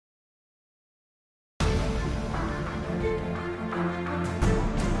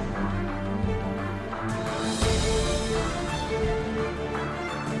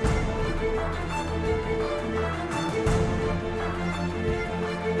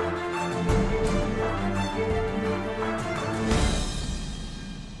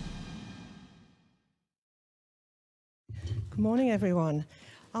Good morning, everyone.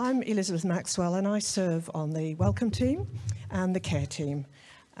 I'm Elizabeth Maxwell and I serve on the Welcome team and the Care team.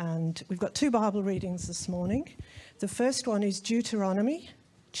 And we've got two Bible readings this morning. The first one is Deuteronomy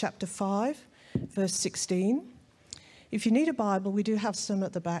chapter 5, verse 16. If you need a Bible, we do have some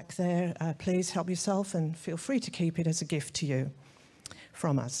at the back there. Please help yourself and feel free to keep it as a gift to you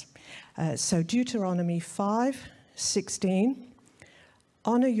from us. So Deuteronomy 5:16.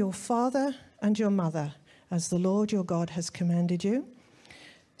 Honour your father and your mother as the Lord your God has commanded you,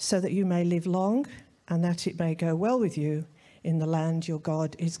 so that you may live long and that it may go well with you in the land your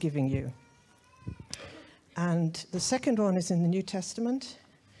God is giving you. And the second one is in the New Testament,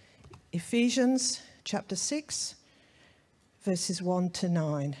 Ephesians chapter 6, verses 1 to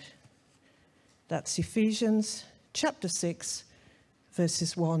 9. That's Ephesians chapter 6,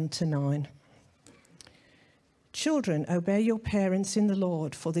 verses 1 to 9. Children, obey your parents in the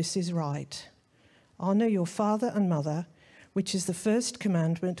Lord, for this is right. Honour your father and mother, which is the first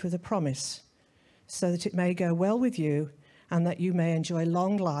commandment with a promise, so that it may go well with you and that you may enjoy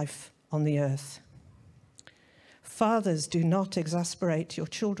long life on the earth. Fathers, do not exasperate your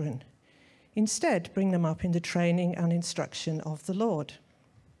children. Instead, bring them up in the training and instruction of the Lord.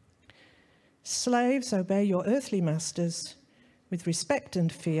 Slaves, obey your earthly masters with respect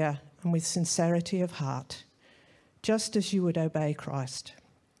and fear and with sincerity of heart, just as you would obey Christ.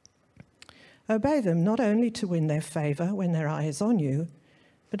 Obey them not only to win their favour when their eye is on you,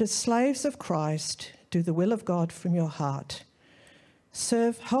 but as slaves of Christ, do the will of God from your heart.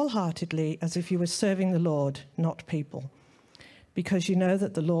 Serve wholeheartedly as if you were serving the Lord, not people, because you know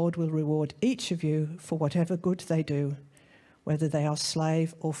that the Lord will reward each of you for whatever good they do, whether they are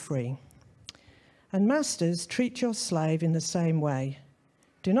slave or free. And masters, treat your slave in the same way.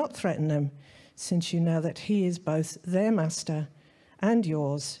 Do not threaten them, since you know that he is both their master and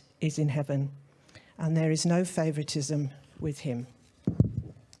yours is in heaven, and there is no favoritism with him.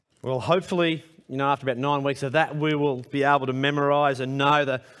 Well, hopefully, after about 9 weeks of that, we will be able to memorise and know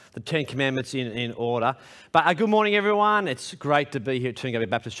the Ten Commandments in order. But good morning, everyone. It's great to be here at Toongabbie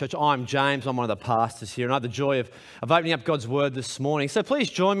Baptist Church. I'm James. I'm one of the pastors here, and I have the joy of opening up God's Word this morning. So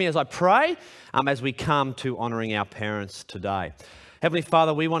please join me as I pray as we come to honouring our parents today. Heavenly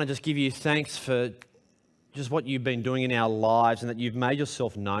Father, we want to just give you thanks for just what you've been doing in our lives and that you've made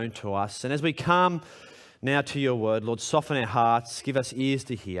yourself known to us. And as we come now to your word, Lord, soften our hearts, give us ears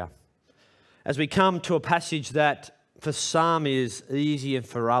to hear. As we come to a passage that for some is easy and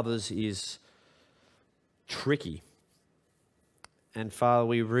for others is tricky. And Father,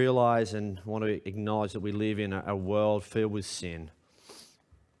 we realise and want to acknowledge that we live in a world filled with sin,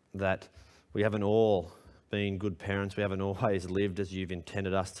 that we haven't all been good parents, we haven't always lived as you've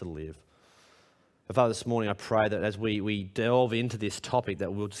intended us to live. But Father, this morning I pray that as we delve into this topic,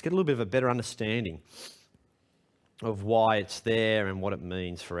 that we'll just get a little bit of a better understanding of why it's there and what it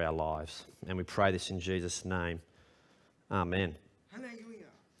means for our lives. And we pray this in Jesus' name. Amen. Hallelujah.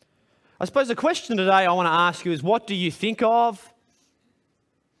 I suppose the question today I want to ask you is, what do you think of?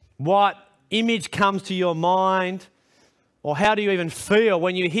 What image comes to your mind? Or how do you even feel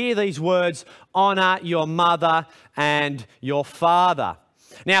when you hear these words, honour your mother and your father?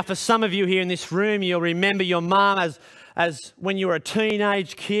 Now, for some of you here in this room, you'll remember your mum as when you were a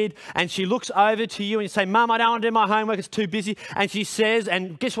teenage kid, and she looks over to you and you say, Mum, I don't want to do my homework, it's too busy. And she says,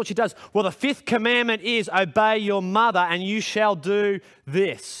 and guess what she does? Well, the fifth commandment is obey your mother and you shall do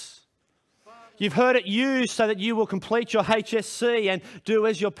this. You've heard it used so that you will complete your HSC and do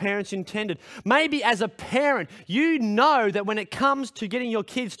as your parents intended. Maybe as a parent, you know that when it comes to getting your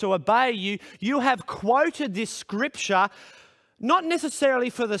kids to obey you, you have quoted this scripture not necessarily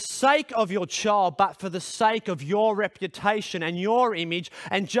for the sake of your child, but for the sake of your reputation and your image,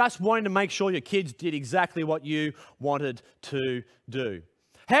 and just wanting to make sure your kids did exactly what you wanted to do.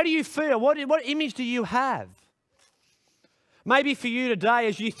 How do you feel? What image do you have? Maybe for you today,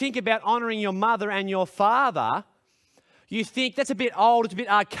 as you think about honouring your mother and your father, you think that's a bit old, it's a bit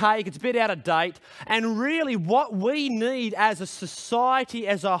archaic, it's a bit out of date. And really what we need as a society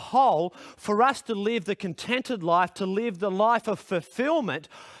as a whole for us to live the contented life, to live the life of fulfillment,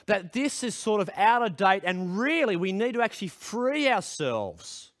 that this is sort of out of date, and really we need to actually free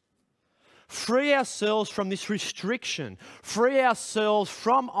ourselves. Free ourselves from this restriction. Free ourselves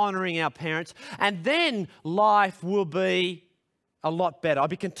from honouring our parents, and then life will be a lot better. I'll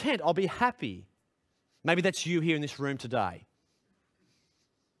be content, I'll be happy. Maybe that's you here in this room today.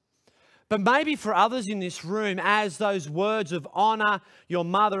 But maybe for others in this room, as those words of honour your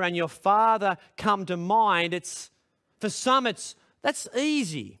mother and your father come to mind, for some that's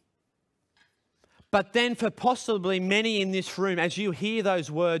easy. But then for possibly many in this room, as you hear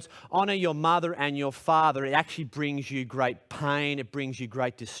those words, honour your mother and your father, it actually brings you great pain, it brings you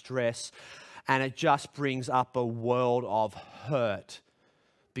great distress, and it just brings up a world of hurt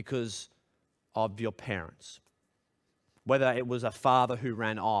because of your parents. Whether it was a father who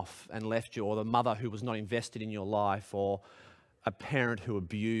ran off and left you, or the mother who was not invested in your life, or a parent who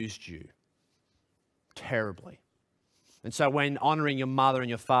abused you terribly. And so when honouring your mother and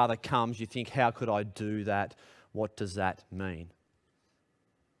your father comes, you think, how could I do that? What does that mean?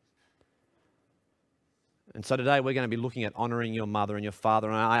 And so today we're going to be looking at honouring your mother and your father.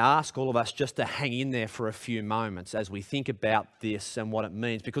 And I ask all of us just to hang in there for a few moments as we think about this and what it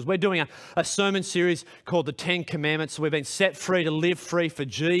means. Because we're doing a sermon series called the 10 Commandments. We've been set free to live free for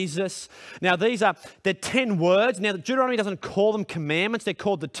Jesus. Now they're 10 words. Now Deuteronomy doesn't call them commandments. They're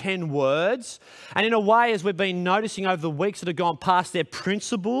called the 10 words. And in a way, as we've been noticing over the weeks that have gone past, they're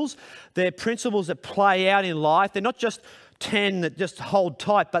principles. They're principles that play out in life. They're not just 10 that just hold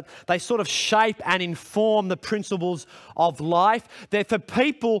tight, but they sort of shape and inform the principles of life. They're for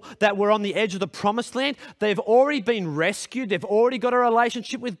people that were on the edge of the promised land. They've already been rescued. They've already got a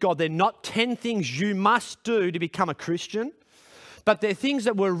relationship with God. They're not 10 things you must do to become a Christian, but they're things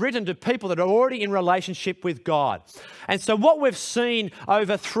that were written to people that are already in relationship with God. And so what we've seen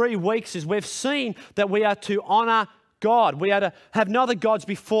over 3 weeks is we've seen that we are to honour God. We are to have no other gods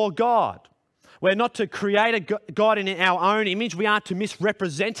before God. We're not to create a God in our own image. We aren't to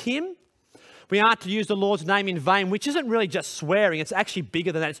misrepresent him. We aren't to use the Lord's name in vain, which isn't really just swearing. It's actually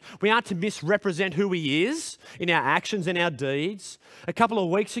bigger than that. We aren't to misrepresent who he is in our actions and our deeds. A couple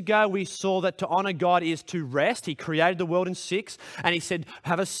of weeks ago, we saw that to honour God is to rest. He created the world in 6, and he said,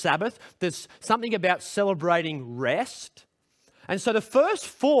 have a Sabbath. There's something about celebrating rest. And so the first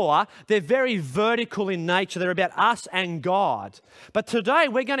 4, they're very vertical in nature. They're about us and God. But today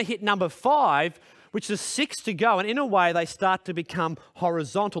we're going to hit number 5, which is 6 to go. And in a way, they start to become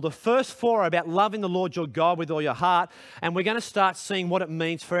horizontal. The first 4 are about loving the Lord your God with all your heart. And we're going to start seeing what it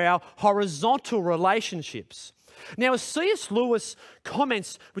means for our horizontal relationships. Now, as C.S. Lewis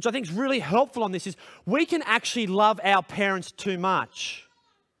comments, which I think is really helpful on this, is we can actually love our parents too much.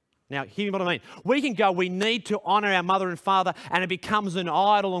 Now, hear what I mean. We can go, we need to honour our mother and father, and it becomes an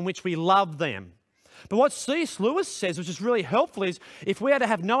idol in which we love them. But what C.S. Lewis says, which is really helpful, is if we are to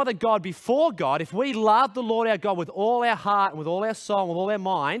have no other God before God, if we love the Lord our God with all our heart, and with all our soul, and with all our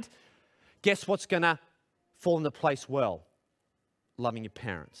mind, guess what's going to fall into place well? Loving your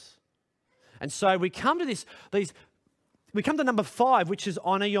parents. And so we come to we come to number 5, which is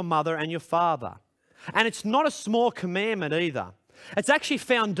honour your mother and your father. And it's not a small commandment either. It's actually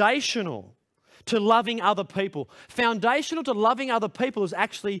foundational to loving other people. Foundational to loving other people is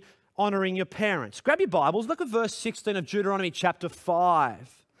actually honouring your parents. Grab your Bibles, look at verse 16 of Deuteronomy chapter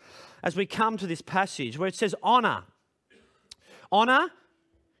 5 as we come to this passage where it says, honour. Honour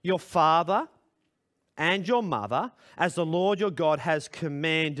your father and your mother as the Lord your God has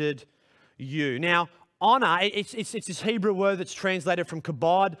commanded you. Now, honour, it's this Hebrew word that's translated from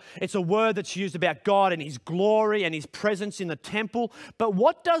kabod. It's a word that's used about God and his glory and his presence in the temple. But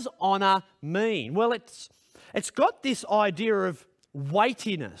what does honour mean? Well, it's got this idea of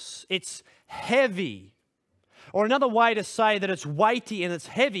weightiness. It's heavy. Or another way to say that it's weighty and it's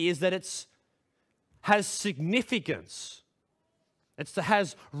heavy is that it has significance. It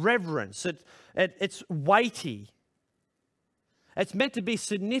has reverence. It's weighty. It's meant to be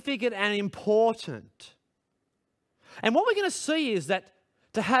significant and important. And what we're going to see is that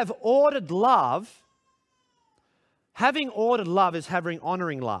to have ordered love, having ordered love is having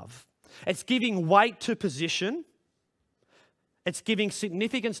honouring love. It's giving weight to position. It's giving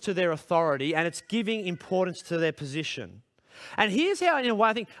significance to their authority, and it's giving importance to their position. And here's how, in a way,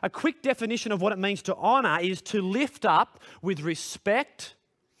 I think a quick definition of what it means to honour is to lift up with respect,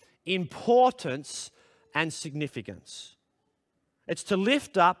 importance, and significance. It's to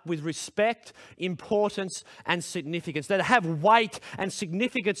lift up with respect, importance, and significance. That have weight and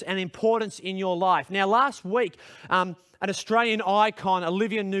significance and importance in your life. Now, last week, an Australian icon,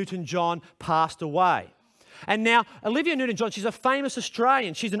 Olivia Newton-John, passed away. And now, Olivia Newton-John, she's a famous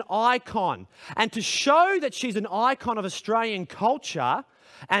Australian. She's an icon. And to show that she's an icon of Australian culture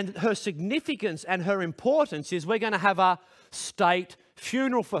and her significance and her importance is we're going to have a state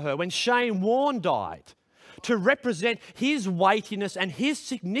funeral for her. When Shane Warne died, to represent his weightiness and his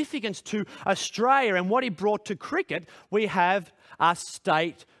significance to Australia and what he brought to cricket, we have a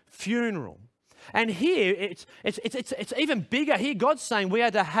state funeral. And here, it's even bigger. Here, God's saying we are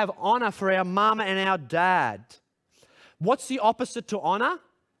to have honour for our mama and our dad. What's the opposite to honour?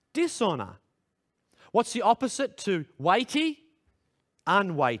 Dishonour. What's the opposite to weighty?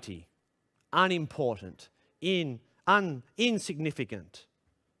 Unweighty. unimportant, insignificant.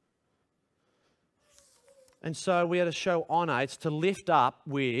 And so we are to show honour. It's to lift up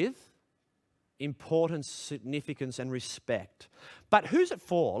with importance, significance, and respect. But who's it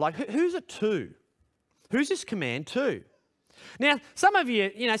for? Like, who's it to? Who's this command to? Now, some of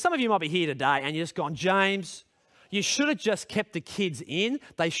you might be here today and you're just gone, James, you should have just kept the kids in.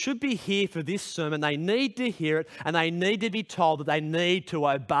 They should be here for this sermon. They need to hear it, and they need to be told that they need to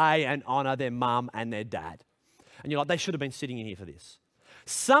obey and honour their mum and their dad. And you're like, they should have been sitting in here for this.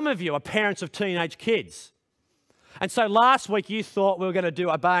 Some of you are parents of teenage kids. And so last week you thought we were going to do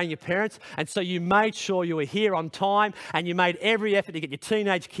obeying your parents, and so you made sure you were here on time, and you made every effort to get your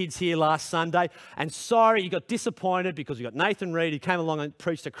teenage kids here last Sunday. And sorry, you got disappointed because you got Nathan Reed who came along and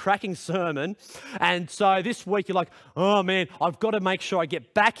preached a cracking sermon. And so this week you're like, oh man, I've got to make sure I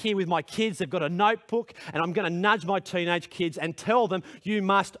get back here with my kids. They've got a notebook, and I'm going to nudge my teenage kids and tell them you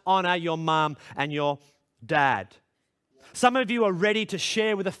must honour your mum and your dad. Some of you are ready to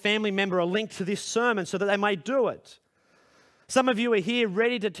share with a family member a link to this sermon so that they may do it. Some of you are here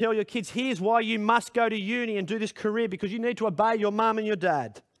ready to tell your kids, here's why you must go to uni and do this career, because you need to obey your mum and your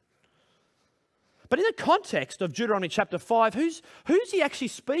dad. But in the context of Deuteronomy chapter 5, who's he actually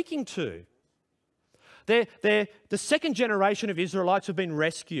speaking to? They're the second generation of Israelites who have been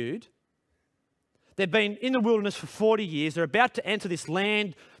rescued. They've been in the wilderness for 40 years. They're about to enter this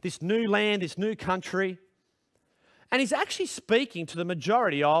land, this new country. And he's actually speaking to the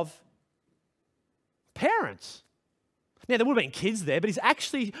majority of parents. Now, there would have been kids there, but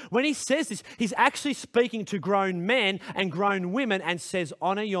when he says this, he's actually speaking to grown men and grown women and says,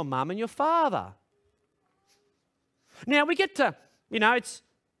 honour your mum and your father. Now, we get to, it's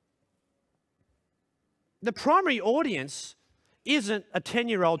the primary audience isn't a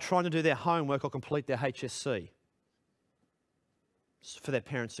 10-year-old trying to do their homework or complete their HSC for their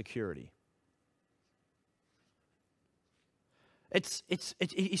parents' security.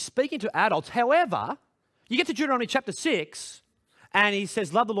 He's speaking to adults. However, you get to Deuteronomy chapter 6, and he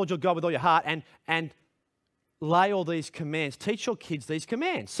says, love the Lord your God with all your heart, and lay all these commands. Teach your kids these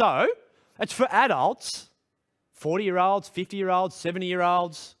commands. So, it's for adults, 40-year-olds, 50-year-olds,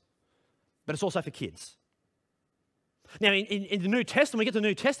 70-year-olds, but it's also for kids. Now, in the New Testament, we get to the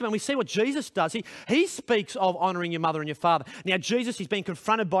New Testament, we see what Jesus does. He speaks of honouring your mother and your father. Now, Jesus, he's been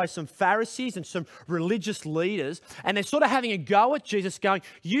confronted by some Pharisees and some religious leaders, and they're sort of having a go at Jesus, going,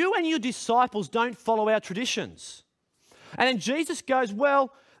 you and your disciples don't follow our traditions. And then Jesus goes,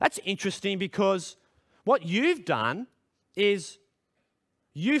 well, that's interesting, because what you've done is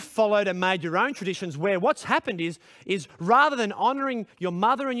you've followed and made your own traditions, where what's happened is rather than honouring your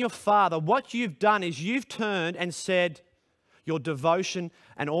mother and your father, what you've done is you've turned and said your devotion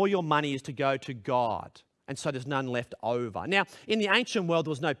and all your money is to go to God. And so there's none left over. Now, in the ancient world,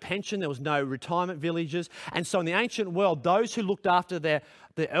 there was no pension, there was no retirement villages. And so in the ancient world, those who looked after the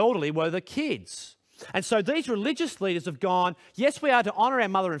elderly were the kids. And so these religious leaders have gone, yes, we are to honour our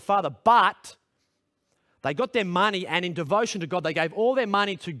mother and father, but they got their money, and in devotion to God, they gave all their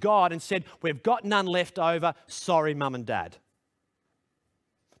money to God and said, we've got none left over. Sorry, mum and dad.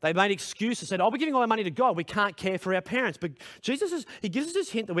 They made excuses, said, we're giving all our money to God. We can't care for our parents. But Jesus, he gives us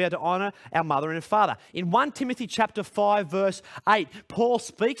this hint that we are to honour our mother and father. In 1 Timothy chapter 5, verse 8, Paul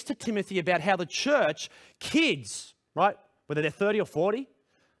speaks to Timothy about how the church, kids, right, whether they're 30 or 40,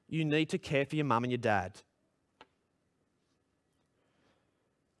 you need to care for your mum and your dad.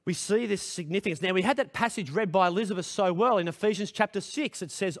 We see this significance. Now, we had that passage read by Elizabeth so well in Ephesians chapter 6.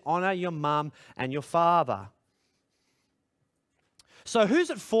 It says, honour your mum and your father. So who's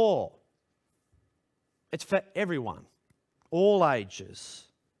it for? It's for everyone, all ages.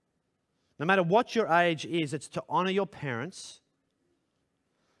 No matter what your age is, it's to honour your parents.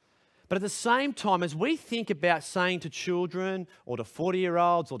 But at the same time, as we think about saying to children or to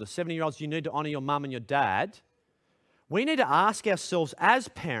 40-year-olds or to 70-year-olds, you need to honour your mum and your dad, we need to ask ourselves as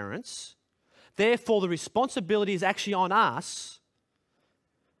parents, therefore the responsibility is actually on us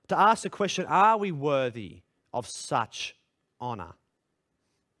to ask the question, are we worthy of such honour?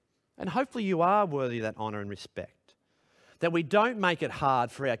 And hopefully you are worthy of that honour and respect. That we don't make it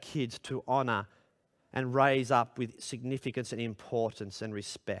hard for our kids to honour and raise up with significance and importance and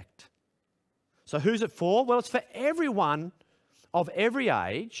respect. So who's it for? Well, it's for everyone of every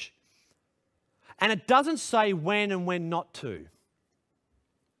age. And it doesn't say when and when not to.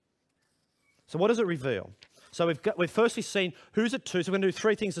 So what does it reveal? So we've firstly seen who's it to. So we're going to do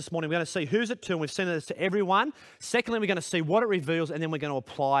three things this morning. We're going to see who's it to, and we've seen that it's to everyone. Secondly, we're going to see what it reveals, and then we're going to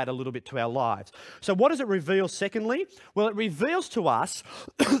apply it a little bit to our lives. So what does it reveal secondly? Well, it reveals to us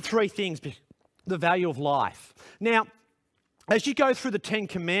three things. The value of life. Now, as you go through the Ten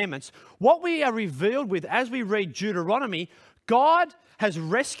Commandments, what we are revealed with as we read Deuteronomy, God has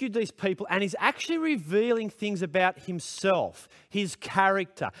rescued these people and is actually revealing things about himself, his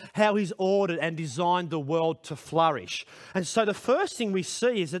character, how he's ordered and designed the world to flourish. And so the first thing we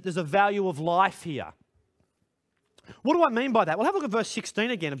see is that there's a value of life here. What do I mean by that? Well, have a look at verse 16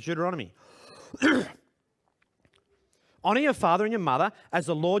 again of Deuteronomy. Honor your father and your mother as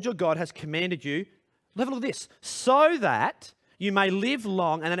the Lord your God has commanded you. Have a look at this. So that you may live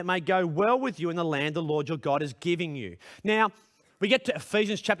long and that it may go well with you in the land the Lord your God is giving you. Now, we get to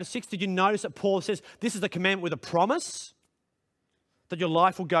Ephesians chapter 6. Did you notice that Paul says this is a commandment with a promise? That your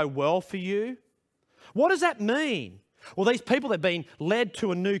life will go well for you? What does that mean? Well, these people have been led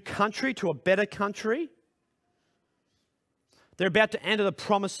to a new country, to a better country. They're about to enter the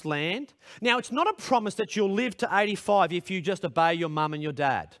promised land. Now, it's not a promise that you'll live to 85 if you just obey your mum and your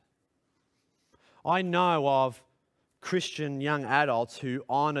dad. I know of Christian young adults who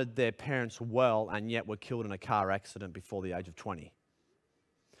honoured their parents well and yet were killed in a car accident before the age of 20.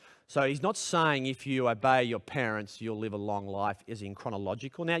 So he's not saying if you obey your parents, you'll live a long life, is in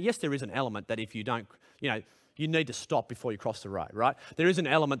chronological. Now, yes, there is an element that if you don't, you need to stop before you cross the road, right? There is an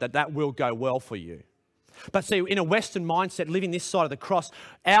element that will go well for you. But see, in a Western mindset, living this side of the cross,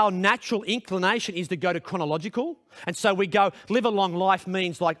 our natural inclination is to go to chronological. And so we go, live a long life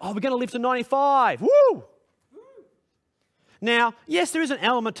means like, we're going to live to 95. Woo! Now, yes, there is an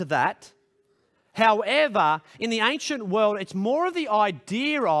element to that. However, in the ancient world, it's more of the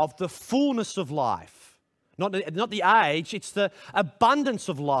idea of the fullness of life. Not the age, it's the abundance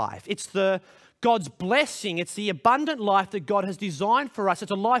of life. It's God's blessing. It's the abundant life that God has designed for us.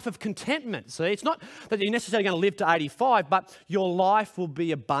 It's a life of contentment. See, it's not that you're necessarily going to live to 85, but your life will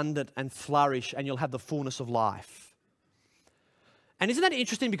be abundant and flourish and you'll have the fullness of life. And isn't that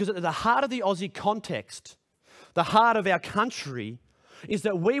interesting? Because at the heart of the Aussie context, the heart of our country, is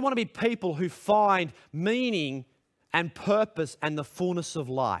that we want to be people who find meaning and purpose and the fullness of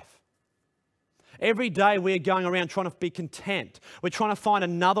life. Every day we are going around trying to be content. We're trying to find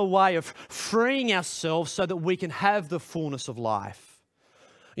another way of freeing ourselves so that we can have the fullness of life.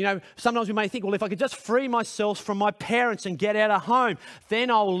 Sometimes we may think, well, if I could just free myself from my parents and get out of home, then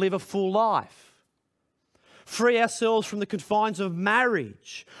I will live a full life. Free ourselves from the confines of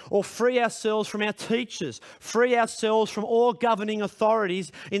marriage, or free ourselves from our teachers, free ourselves from all governing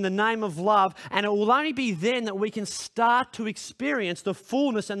authorities in the name of love, and it will only be then that we can start to experience the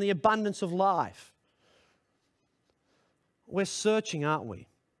fullness and the abundance of life. We're searching, aren't we?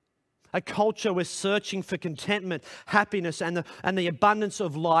 A culture, we're searching for contentment, happiness, and the abundance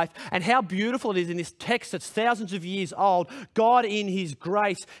of life. And how beautiful it is in this text that's thousands of years old. God, in his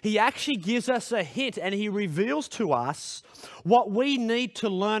grace, he actually gives us a hint and he reveals to us what we need to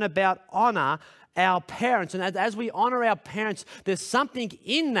learn about honour our parents. And as we honour our parents, there's something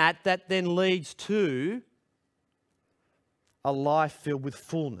in that then leads to a life filled with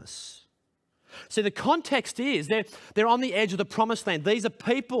fullness. See, the context is they're on the edge of the promised land. These are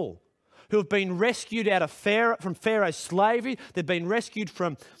people who have been rescued out of from Pharaoh's slavery. They've been rescued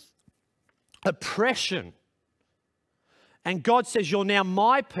from oppression. And God says, you're now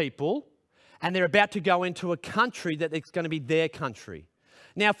my people, and they're about to go into a country that it's going to be their country.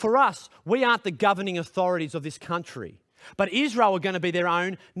 Now, for us, we aren't the governing authorities of this country, but Israel are going to be their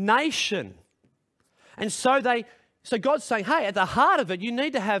own nation. And so God's saying, hey, at the heart of it, you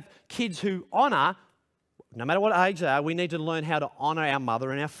need to have kids who honour, no matter what age they are, we need to learn how to honour our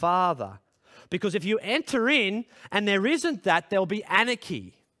mother and our father. Because if you enter in and there isn't that, there'll be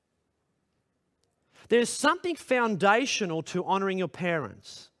anarchy. There's something foundational to honouring your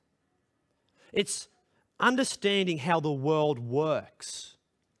parents. It's understanding how the world works.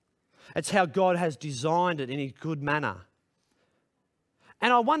 It's how God has designed it in a good manner.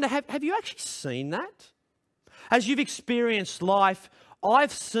 And I wonder, have you actually seen that? As you've experienced life,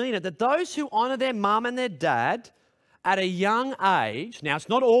 I've seen it, that those who honour their mum and their dad at a young age, now it's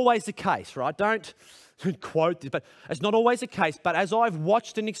not always the case, right? Don't quote this, but it's not always the case. But as I've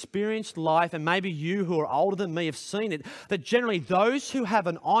watched and experienced life, and maybe you who are older than me have seen it, that generally those who have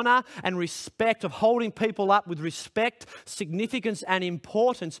an honour and respect of holding people up with respect, significance and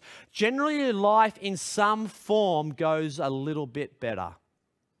importance, generally life in some form goes a little bit better.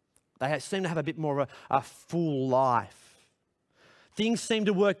 They seem to have a bit more of a full life. Things seem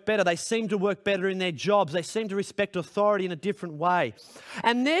to work better. They seem to work better in their jobs. They seem to respect authority in a different way.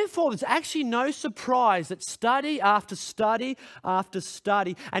 And therefore, there's actually no surprise that study after study after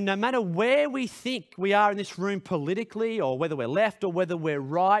study, and no matter where we think we are in this room politically, or whether we're left or whether we're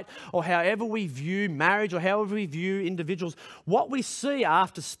right, or however we view marriage or however we view individuals, what we see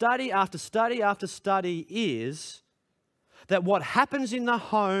after study after study after study is that what happens in the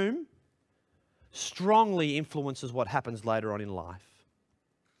home strongly influences what happens later on in life.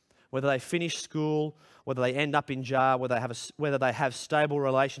 Whether they finish school, whether they end up in jail, whether they have stable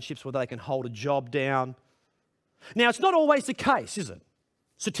relationships, whether they can hold a job down. Now, it's not always the case, is it?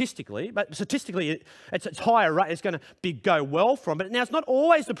 Statistically, but statistically it's higher rate, it's going to go well from it. Now, it's not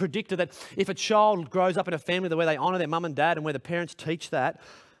always the predictor that if a child grows up in a family where they honour their mum and dad and where the parents teach that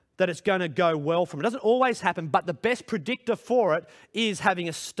it's going to go well from it. It doesn't always happen, but the best predictor for it is having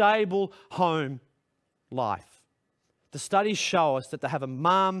a stable home life. The studies show us that to have a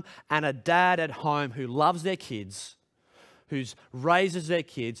mum and a dad at home who loves their kids, who raises their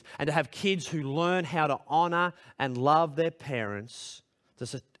kids, and to have kids who learn how to honour and love their parents,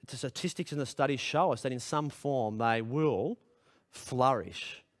 the statistics and the studies show us that in some form they will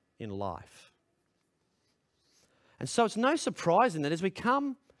flourish in life. And so it's no surprise that as we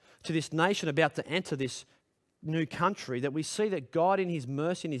come to this nation about to enter this new country, that we see that God in his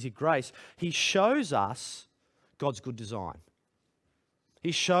mercy and his grace, he shows us God's good design.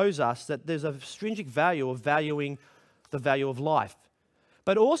 He shows us that there's a stringent value of valuing the value of life.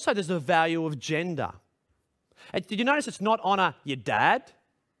 But also there's a value of gender. And did you notice it's not honour your dad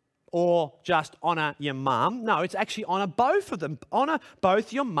or just honour your mum? No, it's actually honour both of them. Honour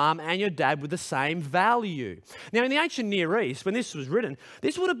both your mum and your dad with the same value. Now, in the ancient Near East, when this was written,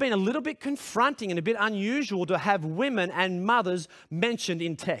 this would have been a little bit confronting and a bit unusual to have women and mothers mentioned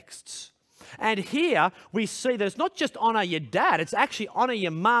in texts. And here we see that it's not just honour your dad, it's actually honour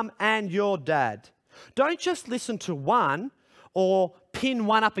your mum and your dad. Don't just listen to one or pin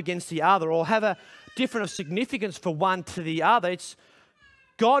one up against the other or have a different of significance for one to the other. It's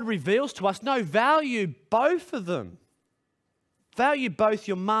God reveals to us, no, value both of them. Value both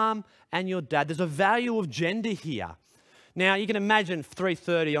your mum and your dad. There's a value of gender here. Now, you can imagine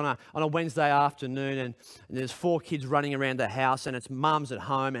 3:30 on a Wednesday afternoon and there's 4 kids running around the house and it's mum's at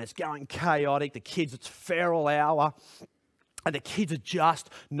home and it's going chaotic. The kids, it's feral hour and the kids are just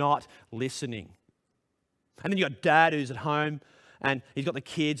not listening. And then you've got dad who's at home and he's got the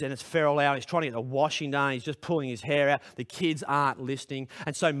kids and it's feral hour. He's trying to get the washing done. He's just pulling his hair out. The kids aren't listening.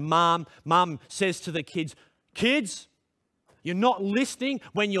 And so mum says to the kids, kids, you're not listening.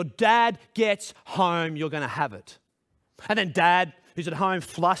 When your dad gets home, you're going to have it. And then dad, who's at home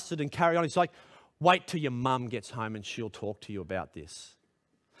flustered and carry on, he's like, wait till your mum gets home and she'll talk to you about this.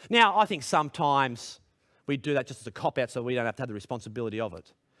 Now, I think sometimes we do that just as a cop-out so we don't have to have the responsibility of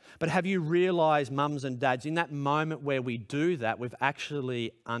it. But have you realised, mums and dads, in that moment where we do that, we've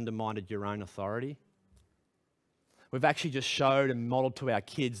actually undermined your own authority? We've actually just showed and modelled to our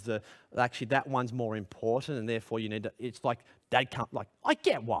kids that actually that one's more important and therefore you need to, it's like, dad can't, like, I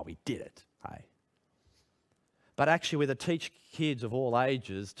get why we did it, hey? But actually we're to teach kids of all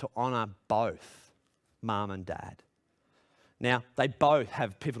ages to honour both mum and dad. Now, they both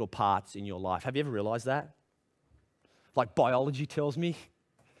have pivotal parts in your life. Have you ever realised that? Like biology tells me,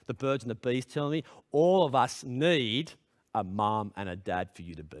 the birds and the bees tell me, all of us need a mum and a dad for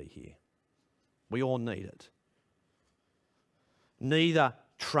you to be here. We all need it. Neither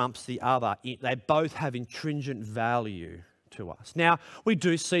trumps the other. They both have intrinsic value to us. Now, we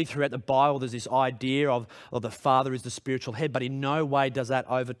do see throughout the Bible there's this idea of the father is the spiritual head, but in no way does that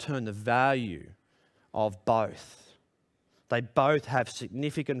overturn the value of both. They both have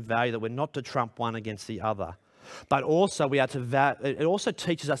significant value that we're not to trump one against the other. But also we are to it also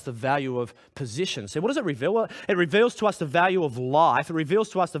teaches us the value of position. So what does it reveal? Well, it reveals to us the value of life. It reveals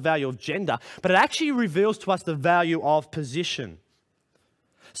to us the value of gender, but it actually reveals to us the value of position.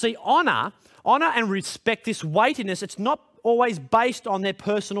 See, honour and respect, this weightiness, it's not always based on their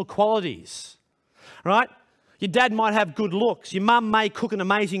personal qualities, right? Your dad might have good looks. Your mum may cook an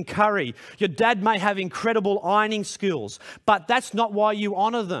amazing curry. Your dad may have incredible ironing skills, but that's not why you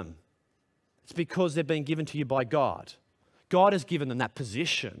honour them. It's because they've been given to you by God. God has given them that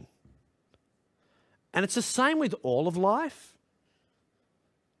position. And it's the same with all of life.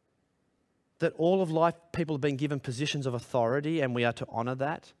 That all of life, people have been given positions of authority and we are to honour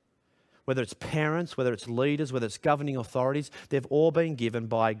that. Whether it's parents, whether it's leaders, whether it's governing authorities, they've all been given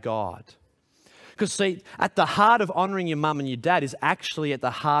by God. Because see, at the heart of honouring your mum and your dad is actually at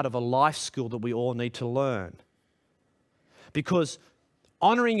the heart of a life skill that we all need to learn. Because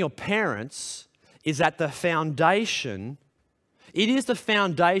honouring your parents is at the foundation, it is the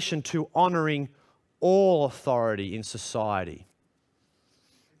foundation to honouring all authority in society.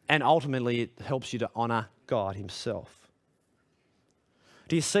 And ultimately, it helps you to honour God himself.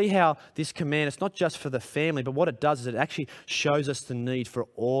 Do you see how this command, it's not just for the family, but what it does is it actually shows us the need for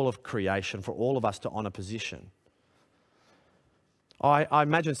all of creation, for all of us to honour position. I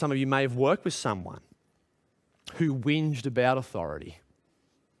imagine some of you may have worked with someone who whinged about authority.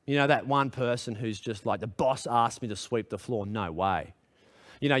 You know, that one person who's just like, the boss asked me to sweep the floor. No way.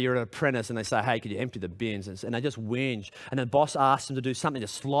 You know, you're an apprentice and they say, hey, could you empty the bins? And they just whinge. And the boss asks them to do something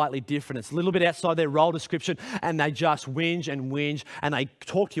just slightly different. It's a little bit outside their role description and they just whinge and whinge. And they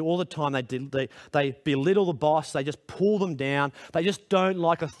talk to you all the time. They belittle the boss. They just pull them down. They just don't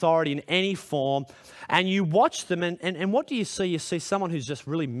like authority in any form. And you watch them and what do you see? You see someone who's just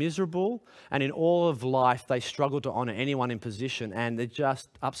really miserable. And in all of life, they struggle to honour anyone in position and they're just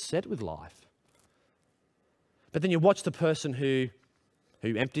upset with life. But then you watch the person who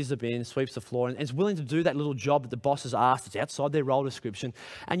empties the bin, sweeps the floor, and is willing to do that little job that the boss has asked. It's outside their role description.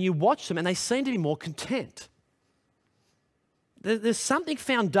 And you watch them and they seem to be more content. There's something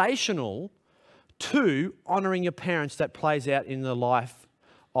foundational to honouring your parents that plays out in the life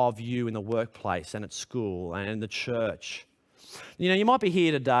of you in the workplace and at school and in the church. You know, you might be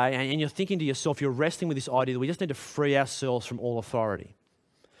here today and you're thinking to yourself, you're wrestling with this idea that we just need to free ourselves from all authority.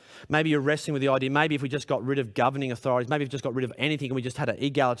 Maybe you're wrestling with the idea, maybe if we just got rid of governing authorities, maybe if we just got rid of anything and we just had an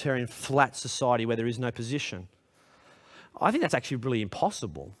egalitarian, flat society where there is no position. I think that's actually really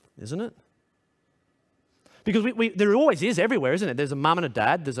impossible, isn't it? Because there always is everywhere, isn't it? There's a mum and a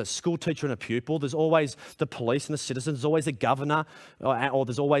dad, there's a school teacher and a pupil, there's always the police and the citizens, there's always the governor, or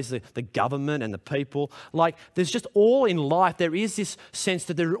there's always the government and the people. Like, there's just all in life, there is this sense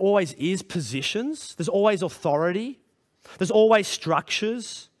that there always is positions, there's always authority, there's always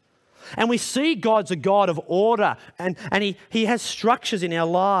structures. And we see God's a God of order and he has structures in our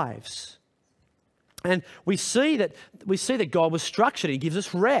lives. And we see that God was structured. He gives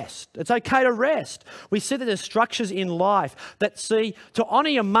us rest. It's okay to rest. We see that there's structures in life that see to honour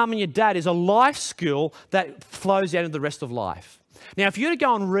your mum and your dad is a life skill that flows out into the rest of life. Now, if you were to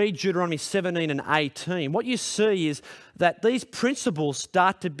go and read Deuteronomy 17 and 18, what you see is that these principles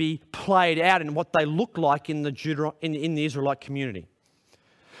start to be played out in what they look like in the Israelite community.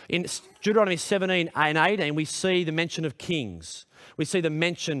 In Deuteronomy 17 and 18, we see the mention of kings. We see the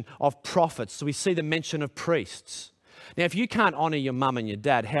mention of prophets. We see the mention of priests. Now, if you can't honour your mum and your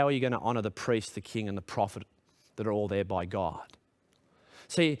dad, how are you going to honour the priest, the king, and the prophet that are all there by God?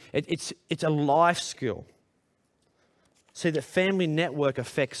 See, it's a life skill. See, the family network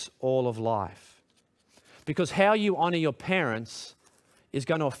affects all of life. Because how you honour your parents is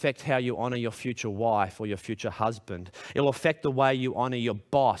going to affect how you honour your future wife or your future husband. It'll affect the way you honour your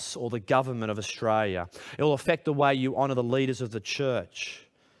boss or the government of Australia. It'll affect the way you honour the leaders of the church.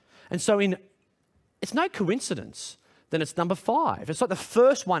 And so it's no coincidence that it's number 5. It's like the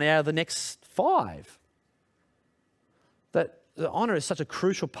first one out of the next 5. That the honour is such a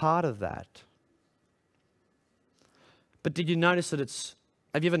crucial part of that. But did you notice that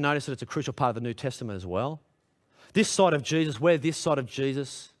have you ever noticed that it's a crucial part of the New Testament as well? This side of Jesus, we're this side of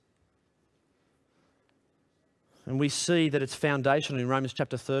Jesus. And we see that it's foundational in Romans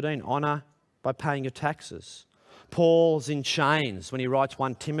chapter 13, honour by paying your taxes. Paul's in chains when he writes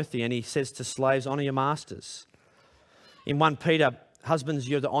 1 Timothy and he says to slaves, honour your masters. In 1 Peter, husbands,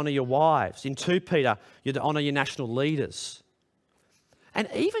 you're to honour your wives. In 2 Peter, you're to honour your national leaders. And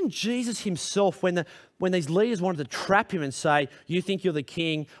even Jesus himself, when these leaders wanted to trap him and say, you think you're the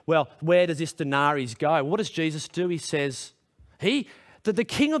king, well, where does this denarius go? What does Jesus do? He says, the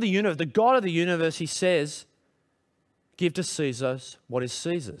king of the universe, the God of the universe, he says, give to Caesar what is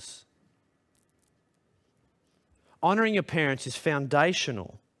Caesar's. Honouring your parents is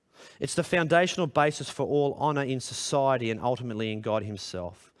foundational. It's the foundational basis for all honour in society and ultimately in God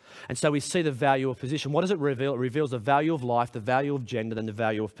himself. And so we see the value of position. What does it reveal? It reveals the value of life, the value of gender, and the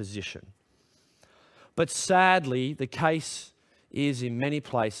value of position. But sadly, the case is in many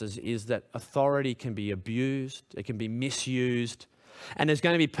places is that authority can be abused, it can be misused, and there's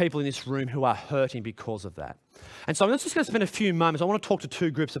going to be people in this room who are hurting because of that. And so I'm just going to spend a few moments. I want to talk to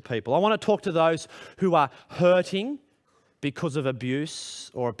 2 groups of people. I want to talk to those who are hurting because of abuse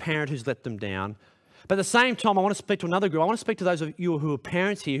or a parent who's let them down. But at the same time, I want to speak to another group. I want to speak to those of you who are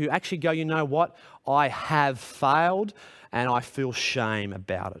parents here who actually go, you know what? I have failed and I feel shame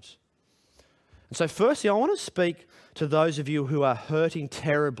about it. And so firstly, I want to speak to those of you who are hurting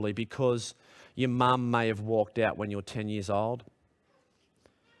terribly because your mum may have walked out when you're 10 years old.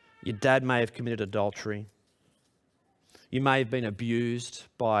 Your dad may have committed adultery. You may have been abused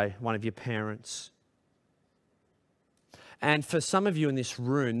by one of your parents. And for some of you in this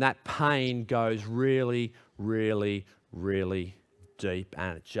room, that pain goes really, really, really deep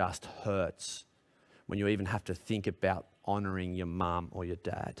and it just hurts when you even have to think about honouring your mum or your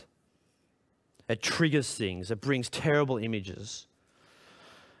dad. It triggers things. It brings terrible images.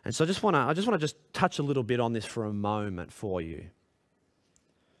 And so I just want to touch a little bit on this for a moment for you.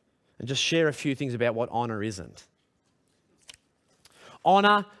 and just share a few things about what honour isn't.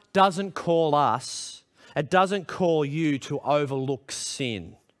 Honour doesn't call us, it doesn't call you to overlook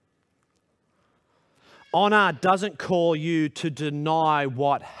sin. Honour doesn't call you to deny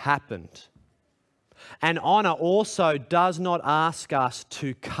what happened. And honour also does not ask us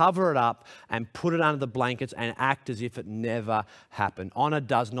to cover it up and put it under the blankets and act as if it never happened. Honour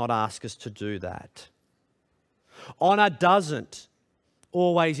does not ask us to do that. Honour doesn't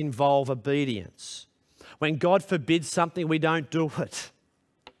always involve obedience. When God forbids something, we don't do it.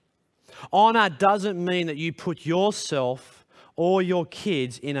 Honour doesn't mean that you put yourself or your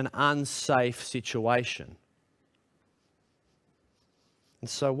kids in an unsafe situation. And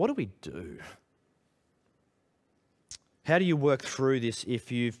so what do we do? How do you work through this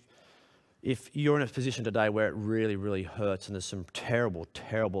if you're in a position today where it really, really hurts and there's some terrible,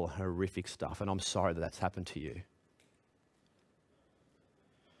 terrible, horrific stuff, and I'm sorry that that's happened to you?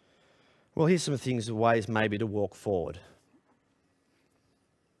 Well, here's some things, ways maybe to walk forward.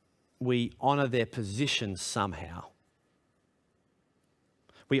 We honour their position somehow.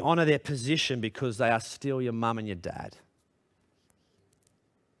 We honour their position because they are still your mum and your dad.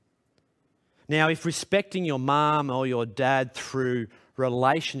 Now, if respecting your mum or your dad through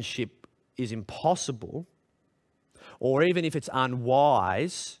relationship is impossible, or even if it's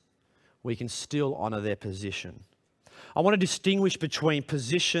unwise, we can still honour their position. I want to distinguish between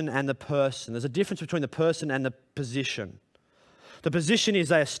position and the person. There's a difference between the person and the position. The position is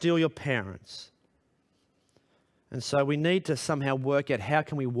they are still your parents. And so we need to somehow work out how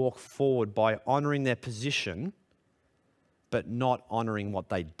can we walk forward by honouring their position, but not honouring what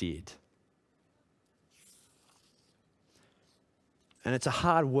they did. And it's a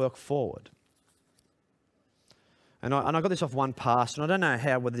hard work forward. And I got this off one pastor, and I don't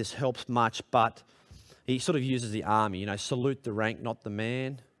know whether this helps much, but he sort of uses the army, salute the rank, not the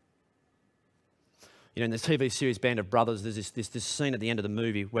man. In the TV series Band of Brothers, there's this scene at the end of the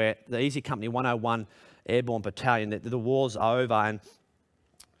movie where the Easy Company 101 Airborne Battalion, the war's over, and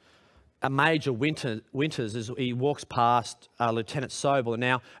a Major Winters, he walks past Lieutenant Sobel. And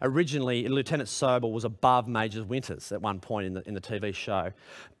now, originally, Lieutenant Sobel was above Major Winters at one point in the TV show.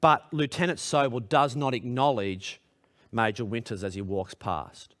 But Lieutenant Sobel does not acknowledge Major Winters as he walks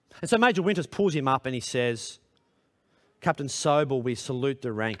past. And so Major Winters pulls him up and he says, "Captain Sobel, we salute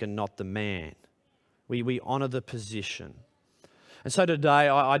the rank and not the man. We honour the position." And so today,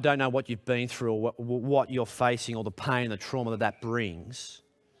 I don't know what you've been through or what you're facing or the pain and the trauma that brings.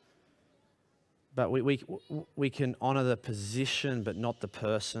 But we can honour the position but not the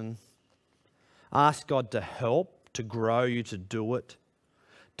person. Ask God to help, to grow you to do it.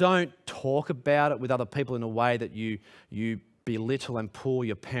 Don't talk about it with other people in a way that you belittle and pull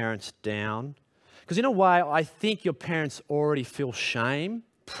your parents down. Because in a way, I think your parents already feel shame,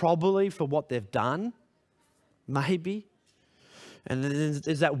 probably for what they've done, maybe. And then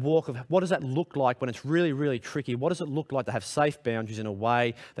there's that walk of what does that look like when it's really, really tricky? What does it look like to have safe boundaries in a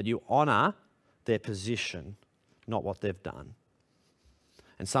way that you honour their position, not what they've done?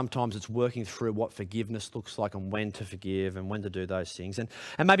 And sometimes it's working through what forgiveness looks like and when to forgive and when to do those things. And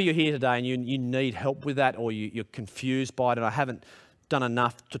maybe you're here today and you need help with that, or you're confused by it and I haven't done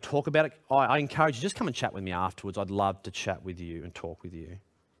enough to talk about it. I encourage you, just come and chat with me afterwards. I'd love to chat with you and talk with you.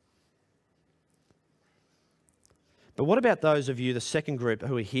 But what about those of you, the second group,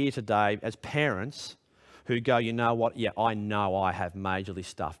 who are here today as parents who go, you know what, yeah, I know I have majorly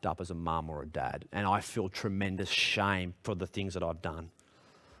stuffed up as a mum or a dad, and I feel tremendous shame for the things that I've done.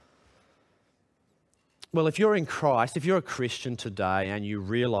 Well, if you're in Christ, if you're a Christian today and you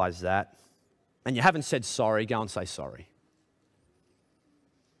realise that, and you haven't said sorry, go and say sorry.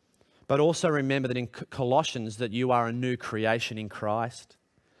 But also remember that in Colossians that you are a new creation in Christ.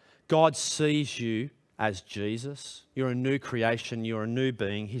 God sees you as Jesus. You're a new creation, you're a new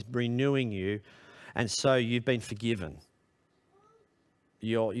being. He's renewing you. And so you've been forgiven.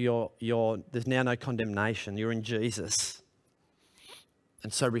 There's now no condemnation. You're in Jesus.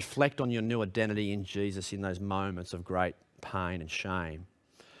 And so reflect on your new identity in Jesus in those moments of great pain and shame.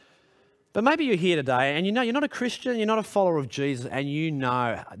 But maybe you're here today and you know you're not a Christian, you're not a follower of Jesus, and you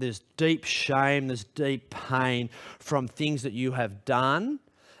know there's deep shame, there's deep pain from things that you have done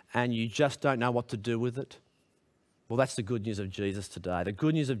and you just don't know what to do with it. Well, that's the good news of Jesus today. The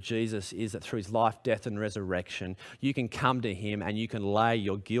good news of Jesus is that through his life, death and resurrection, you can come to him and you can lay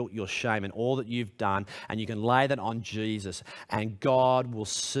your guilt, your shame and all that you've done, and you can lay that on Jesus, and God will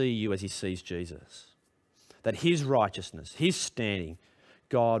see you as he sees Jesus. That his righteousness, his standing,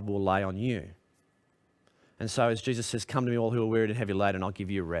 God will lay on you. And so as Jesus says, come to me all who are wearied and heavy laden and I'll give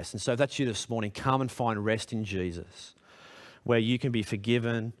you rest. And so if that's you this morning, come and find rest in Jesus, where you can be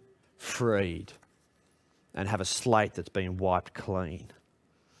forgiven, freed, and have a slate that's been wiped clean.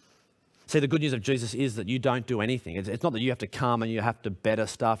 See, the good news of Jesus is that you don't do anything. It's not that you have to come and you have to better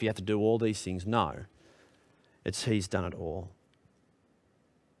stuff, you have to do all these things. No, it's He's done it all.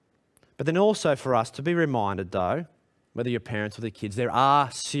 But then also for us to be reminded, though, whether you're parents or the kids, there are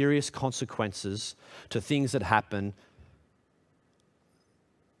serious consequences to things that happen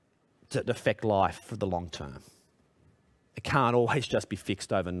that affect life for the long term. It can't always just be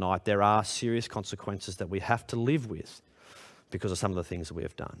fixed overnight. There are serious consequences that we have to live with because of some of the things that we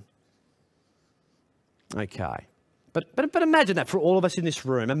have done. Okay. But imagine that for all of us in this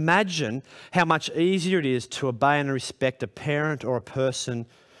room. Imagine how much easier it is to obey and respect a parent or a person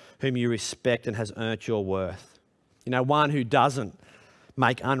whom you respect and has earned your worth. You know, one who doesn't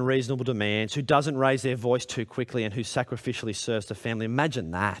make unreasonable demands, who doesn't raise their voice too quickly, and who sacrificially serves the family.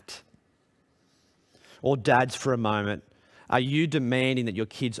 Imagine that. Or dads, for a moment, are you demanding that your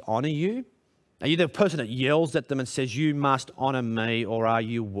kids honour you? Are you the person that yells at them and says, you must honour me, or are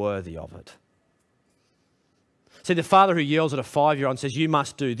you worthy of it? See, the father who yells at a 5-year-old and says, you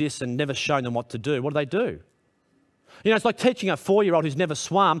must do this, and never shown them what to do, what do? You know, it's like teaching a 4-year-old who's never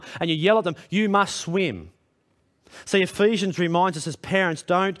swum, and you yell at them, you must swim. See, Ephesians reminds us as parents,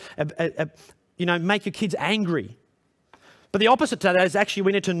 don't, make your kids angry. But the opposite to that is actually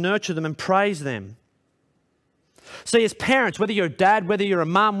we need to nurture them and praise them. See, as parents, whether you're a dad, whether you're a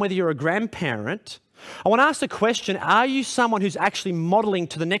mum, whether you're a grandparent, I want to ask the question, are you someone who's actually modelling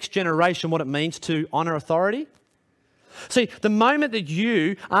to the next generation what it means to honour authority? See, the moment that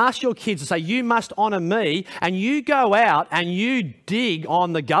you ask your kids to say, you must honour me, and you go out and you dig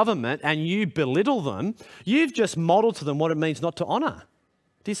on the government and you belittle them, you've just modelled to them what it means not to honour.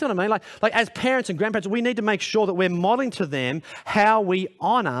 Do you see what I mean? Like as parents and grandparents, we need to make sure that we're modelling to them how we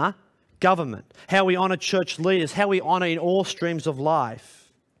honour government, how we honour church leaders, how we honour in all streams of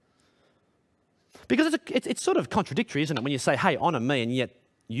life. Because it's sort of contradictory, isn't it, when you say, hey, honour me, and yet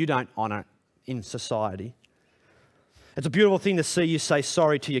you don't honour in society. It's a beautiful thing to see you say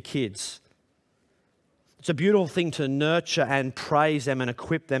sorry to your kids. It's a beautiful thing to nurture and praise them and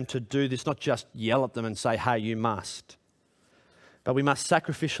equip them to do this, not just yell at them and say, hey, you must. But we must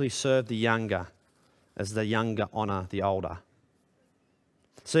sacrificially serve the younger as the younger honour the older.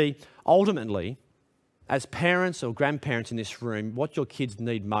 See, ultimately, as parents or grandparents in this room, what your kids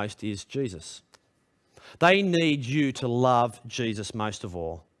need most is Jesus. They need you to love Jesus most of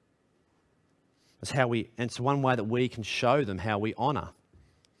all. And it's one way that we can show them how we honour.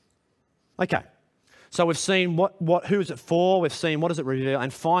 Okay, so we've seen who is it for, we've seen what does it reveal,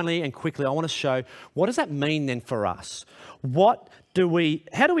 and finally and quickly I want to show what does that mean then for us? How do we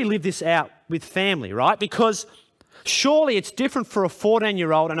live this out with family, right? Because surely it's different for a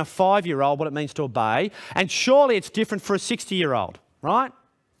 14-year-old and a 5-year-old what it means to obey, and surely it's different for a 60-year-old, right?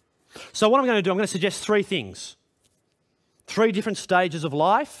 So what I'm going to do, I'm going to suggest 3 things. 3 different stages of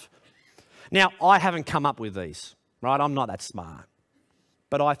life. Now, I haven't come up with these, right? I'm not that smart.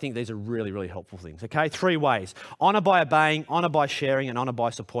 But I think these are really, really helpful things, okay? 3 ways. Honour by obeying, honour by sharing, and honour by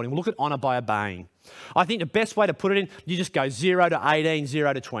supporting. We'll look at honour by obeying. I think the best way to put it in, you just go 0 to 18,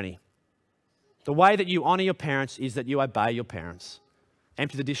 0 to 20. The way that you honour your parents is that you obey your parents.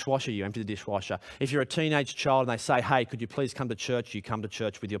 Empty the dishwasher, you empty the dishwasher. If you're a teenage child and they say, hey, could you please come to church, you come to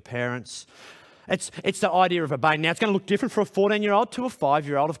church with your parents. It's the idea of obeying. Now, it's going to look different for a 14-year-old to a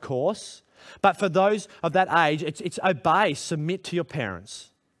 5-year-old, of course. But for those of that age, it's obey, submit to your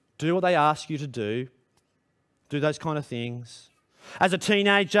parents. Do what they ask you to do. Do those kind of things. As a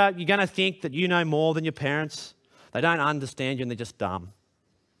teenager, you're going to think that you know more than your parents. They don't understand you and they're just dumb.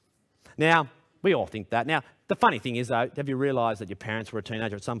 Now, we all think that. Now, the funny thing is, though, have you realised that your parents were a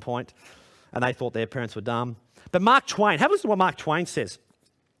teenager at some point and they thought their parents were dumb? But Mark Twain, have a listen to what Mark Twain says.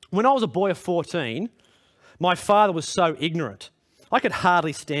 When I was a boy of 14, my father was so ignorant, I could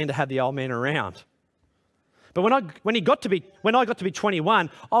hardly stand to have the old man around. But when I got to be 21,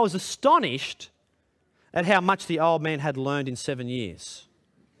 I was astonished at how much the old man had learned in 7 years.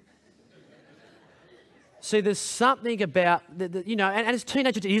 See, there's something about, and as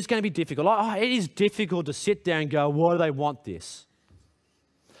teenagers, it is going to be difficult. It is difficult to sit there and go, why do they want this?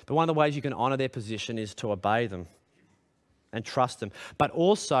 But one of the ways you can honour their position is to obey them and trust them. But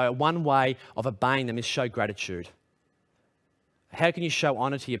also, one way of obeying them is show gratitude. How can you show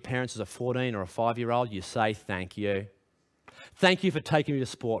honour to your parents as a 14 or a 5-year-old? You say thank you. Thank you for taking me to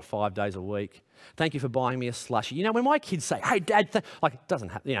sport 5 days a week. Thank you for buying me a slushie. You know, when my kids say, hey, Dad, it doesn't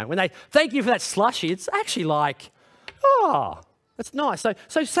happen. When they thank you for that slushie, it's actually like, oh, that's nice.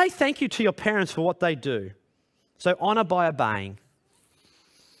 So say thank you to your parents for what they do. So honour by obeying.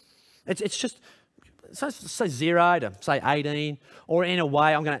 It's just, so say 0 to say 18, or in a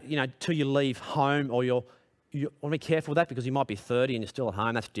way, I'm going to, till you leave home, or you want to be careful with that because you might be 30 and you're still at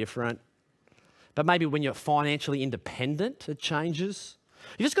home. That's different. But maybe when you're financially independent, it changes.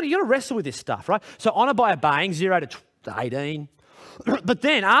 You got to wrestle with this stuff, right? So honour by obeying, 0 to 18. But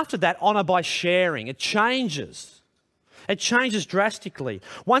then after that, honour by sharing. It changes. It changes drastically.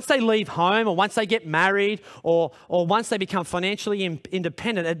 Once they leave home, or once they get married, or once they become financially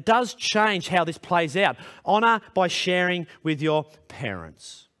independent, it does change how this plays out. Honour by sharing with your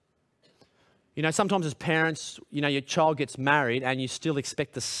parents. Sometimes as parents, your child gets married and you still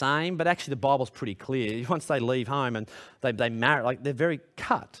expect the same, but actually the Bible's pretty clear. Once they leave home and they marry, they're very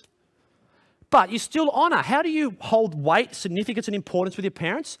cut. But you still honour. How do you hold weight, significance and importance with your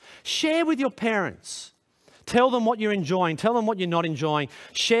parents? Share with your parents. Tell them what you're enjoying. Tell them what you're not enjoying.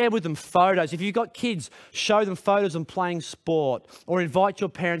 Share with them photos. If you've got kids, show them photos of them playing sport, or invite your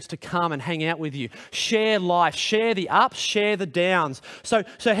parents to come and hang out with you. Share life. Share the ups, share the downs. So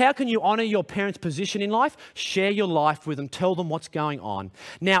how can you honour your parents' position in life? Share your life with them. Tell them what's going on.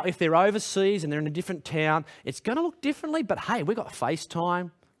 Now, if they're overseas and they're in a different town, it's going to look differently, but hey, we've got FaceTime,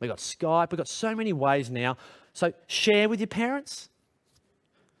 we've got Skype, we've got so many ways now. So share with your parents.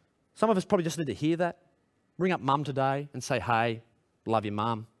 Some of us probably just need to hear that. Ring up mum today and say, hey, love you,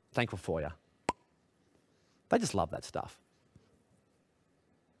 mum, thankful for you. They just love that stuff.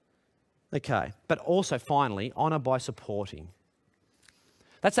 Okay, but also finally, honour by supporting.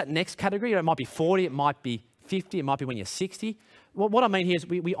 That's that next category. It might be 40, it might be 50, it might be when you're 60. Well, what I mean here is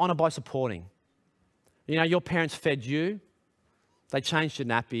we honour by supporting. Your parents fed you, they changed your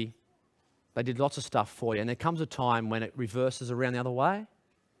nappy, they did lots of stuff for you, and there comes a time when it reverses around the other way,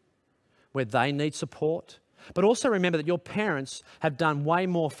 where they need support. But also remember that your parents have done way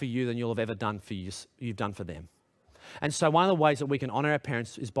more for you than you've ever done for you've done for them. And so one of the ways that we can honour our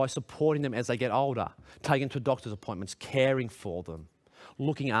parents is by supporting them as they get older, taking them to doctor's appointments, caring for them,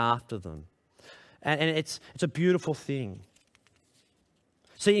 looking after them. And it's a beautiful thing.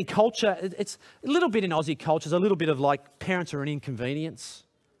 See, in culture, it's a little bit in Aussie culture, it's a little bit of like parents are an inconvenience.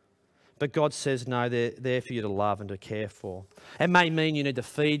 But God says, no, they're there for you to love and to care for. It may mean you need to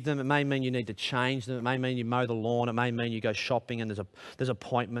feed them. It may mean you need to change them. It may mean you mow the lawn. It may mean you go shopping and there's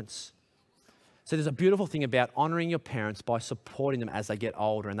appointments. So there's a beautiful thing about honouring your parents by supporting them as they get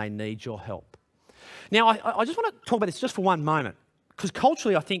older and they need your help. Now, I just want to talk about this just for one moment, because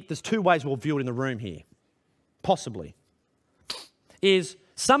culturally I think there's two ways we'll view it in the room here, possibly. Is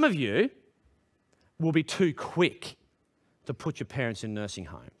some of you will be too quick to put your parents in nursing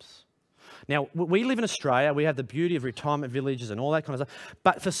homes. Now, we live in Australia, we have the beauty of retirement villages and all that kind of stuff,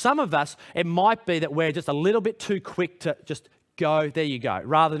 but for some of us, it might be that we're just a little bit too quick to just go, there you go,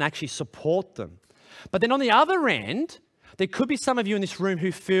 rather than actually support them. But then on the other end, there could be some of you in this room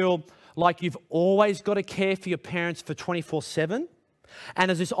who feel like you've always got to care for your parents for 24/7, and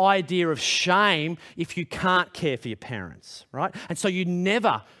there's this idea of shame if you can't care for your parents, right? And so you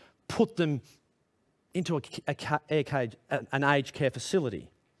never put them into an aged care facility.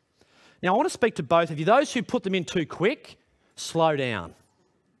 Now, I want to speak to both of you. Those who put them in too quick, slow down.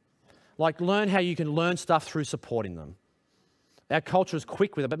 Learn how you can learn stuff through supporting them. Our culture is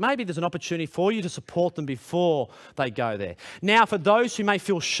quick with it, but maybe there's an opportunity for you to support them before they go there. Now, for those who may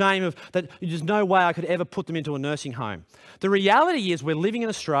feel shame of that, there's no way I could ever put them into a nursing home. The reality is we're living in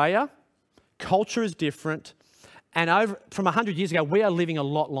Australia, culture is different, and from 100 years ago, we are living a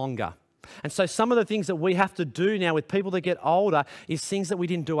lot longer. And so some of the things that we have to do now with people that get older is things that we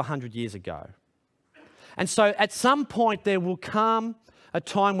didn't do 100 years ago. And so at some point there will come a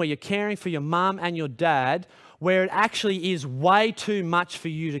time where you're caring for your mum and your dad where it actually is way too much for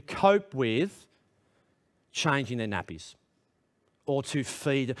you to cope with changing their nappies or to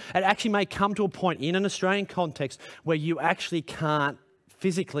feed. It actually may come to a point in an Australian context where you actually can't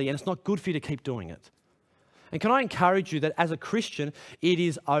physically, and it's not good for you to keep doing it. And can I encourage you that as a Christian, it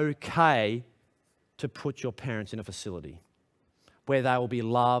is okay to put your parents in a facility where they will be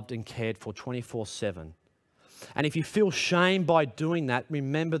loved and cared for 24/7. And if you feel shame by doing that,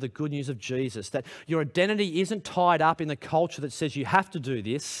 remember the good news of Jesus, that your identity isn't tied up in the culture that says you have to do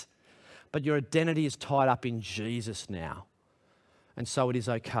this, but your identity is tied up in Jesus now. And so it is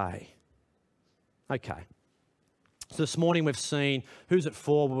okay. Okay. So this morning we've seen who's it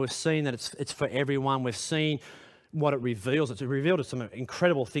for. We've seen that it's for everyone. We've seen what it reveals. It's revealed us some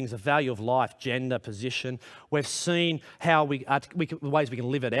incredible things, the value of life, gender, position. We've seen how the ways we can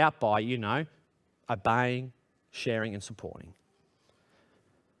live it out by, obeying, sharing and supporting.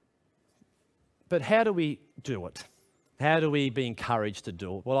 But how do we do it? How do we be encouraged to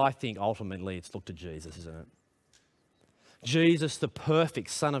do it? Well, I think ultimately it's look to Jesus, isn't it? Jesus, the perfect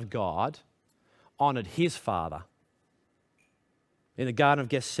Son of God, honoured his Father. In the Garden of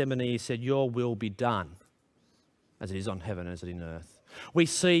Gethsemane, he said, your will be done, as it is on heaven, as it is on earth. We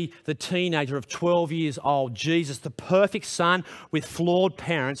see the teenager of 12 years old, Jesus, the perfect son with flawed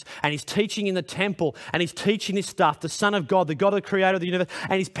parents, and he's teaching in the temple, and he's teaching this stuff, the Son of God, the God, the creator of the universe,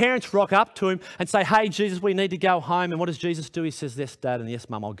 and his parents rock up to him and say, hey, Jesus, we need to go home. And what does Jesus do? He says, yes, Dad, and yes,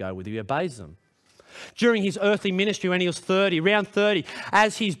 Mum, I'll go with you. He obeys them. During his earthly ministry, when he was 30, around 30,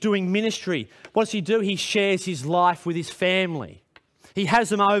 as he's doing ministry, what does he do? He shares his life with his family. He has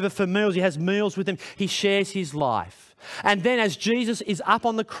them over for meals. He has meals with them. He shares his life. And then as Jesus is up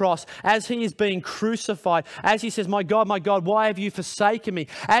on the cross, as he is being crucified, as he says, my God, why have you forsaken me?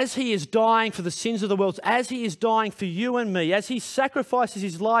 As he is dying for the sins of the world, as he is dying for you and me, as he sacrifices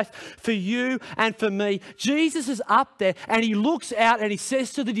his life for you and for me, Jesus is up there and he looks out and he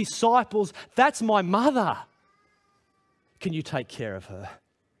says to the disciples, that's my mother. Can you take care of her?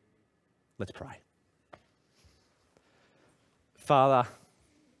 Let's pray. Father,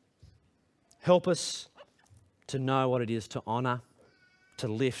 help us to know what it is to honour, to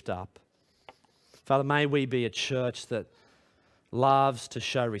lift up. Father, may we be a church that loves to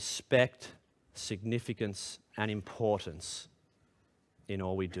show respect, significance and importance in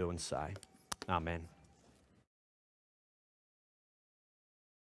all we do and say. Amen.